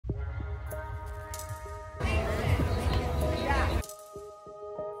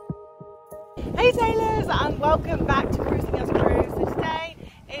Hey sailors, and welcome back to Cruising as a Crew. So today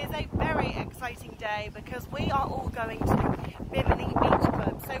is a very exciting day because we are all going to Bimini Beach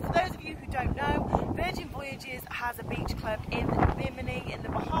Club. So for those of you who don't know, Virgin Voyages has a beach club in Bimini in the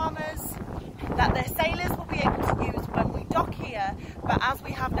Bahamas that their sailors will be able to use when we dock here. But as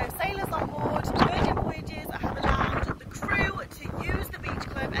we have no sailors on board, Virgin Voyages have allowed the crew to use the beach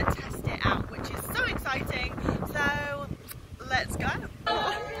club and test it out, which is so exciting. So let's go.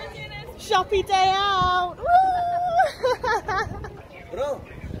 Shoppy day out! Woo!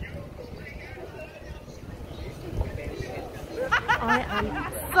 I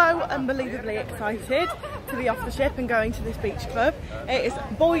am so unbelievably excited to be off the ship and going to this beach club. It is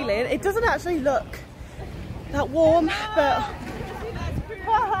boiling. It doesn't actually look that warm,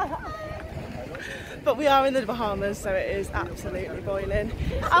 but we are in the Bahamas, so it is absolutely boiling.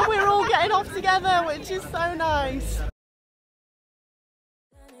 And we're all getting off together, which is so nice.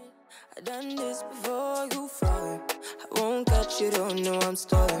 I done this before you fall. I won't catch you, don't know I'm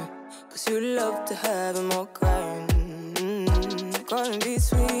stalling. Cause you love to have them all crying. Calling me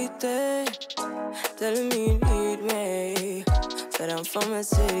sweet, telling me you need me. But I'm from a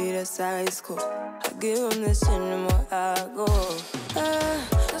city that's high school. I give them this anymore, I go.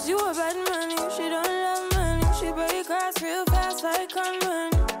 Cause you a bad money, she don't love money. She break across real fast like con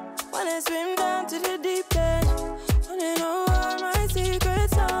money. Wanna swim down to the deep end. Wanna know all my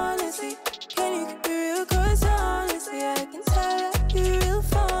secrets, honestly. Can you keep it real? Cause honestly, I can tell that you're real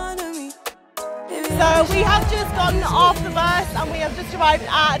fond of me. Baby, so we have just gotten off the bus and we have just arrived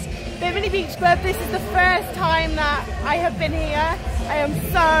at Bimini Beach Club. This is the first time that I have been here. I am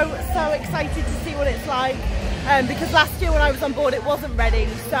so excited to see what it's like because last year when I was on board it wasn't ready.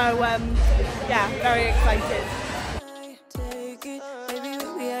 So yeah, very excited. Take it, baby,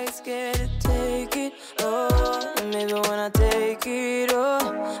 I ain't scared to take it. Oh, and maybe when I take it,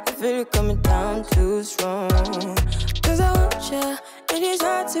 oh, I feel it coming down too strong. Cause I want ya, and it's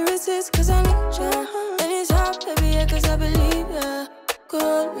hard to resist cause I need ya. And it's hard, baby, yeah, cause I believe ya.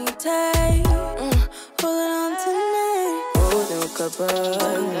 Hold me tight, holding on tonight. Holding a couple,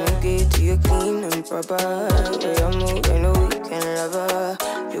 you get to your clean and proper. Way I move, I know we can love her.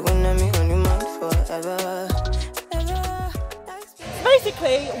 You gonna have me on your mind forever.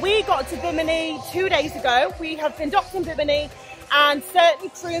 Basically, we got to Bimini 2 days ago. We have been docked in Bimini and certain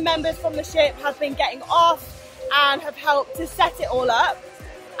crew members from the ship have been getting off and have helped to set it all up.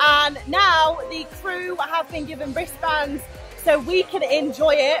 And now the crew have been given wristbands so we can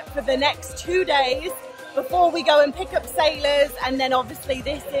enjoy it for the next 2 days before we go and pick up sailors. And then obviously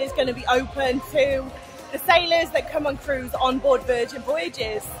this is going to be open to the sailors that come on cruise on board Virgin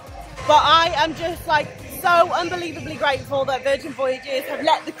Voyages. But I am just like so unbelievably grateful that Virgin Voyages have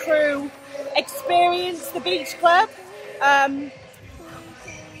let the crew experience the beach club. I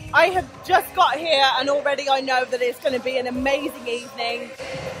have just got here and already I know that it's going to be an amazing evening.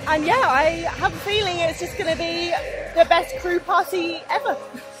 And yeah, I have a feeling it's just going to be the best crew party ever.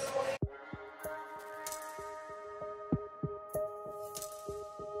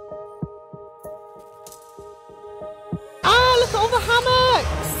 Ah, look at all the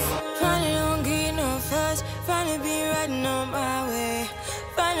hammocks! Finally don't get no fuss, finally be riding on my way.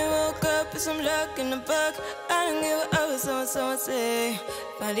 Finally woke up with some luck in the book. I don't give a what someone say.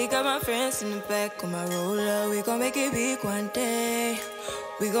 Finally got my friends in the back of my roller. We gon' make it big one day.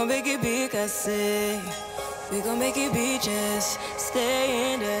 We gon' make it big, I say. We gon' make it big, just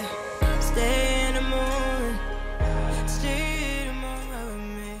stay in there. Stay in the moon. Stay in the moon with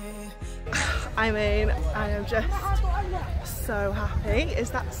me. I mean, I am just so happy. Is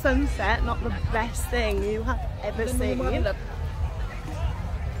that sunset not the best thing you have ever seen?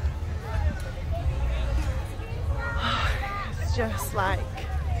 It's just like,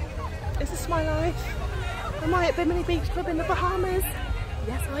 is this my life? Am I at Bimini Beach Club in the Bahamas?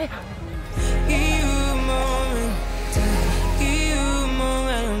 Yes, I am. Give you a moment, give you a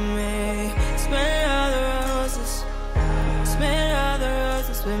moment of me. Smell all the roses, smell all the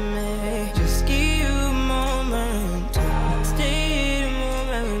roses with me. Just give you a moment, stay in a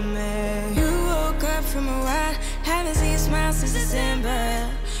moment with me. You woke up from a ride, haven't seen you smile since December.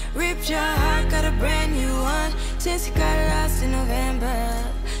 Ripped your heart, got a brand new one since you got lost in November.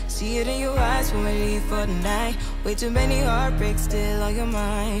 See it in your eyes when we leave for the night. Way too many heartbreaks still on your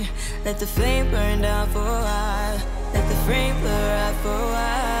mind. Let the flame burn down for a while. Let the flame blur out for a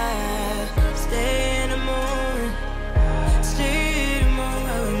while. Stay in the moment, stay in the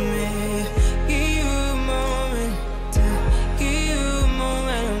moment with me. Give you a moment, give you a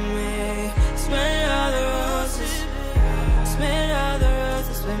moment of me. Smell all the roses, smell all the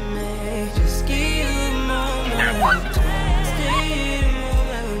roses with me. Just give you a moment, stay in the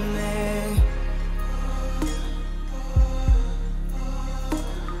moment with me.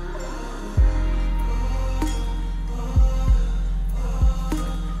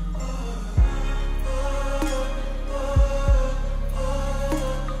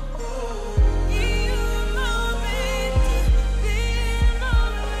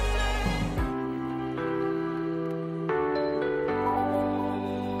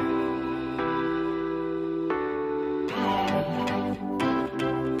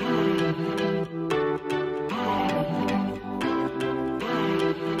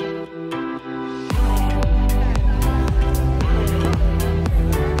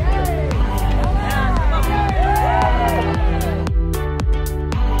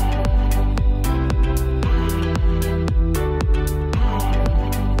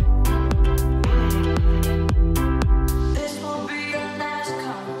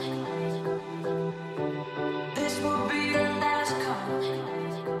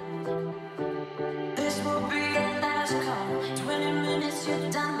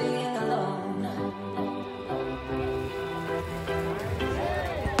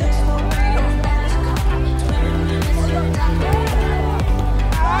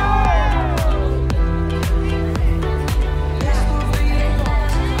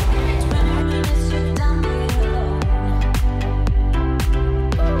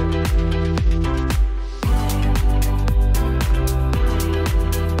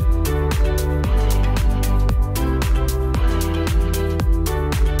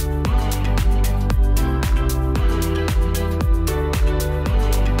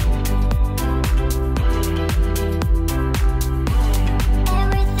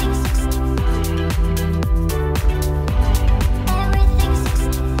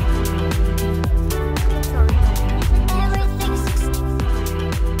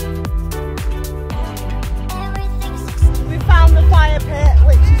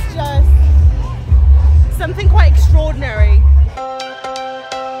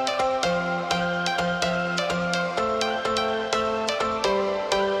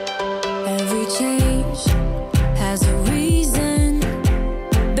 change.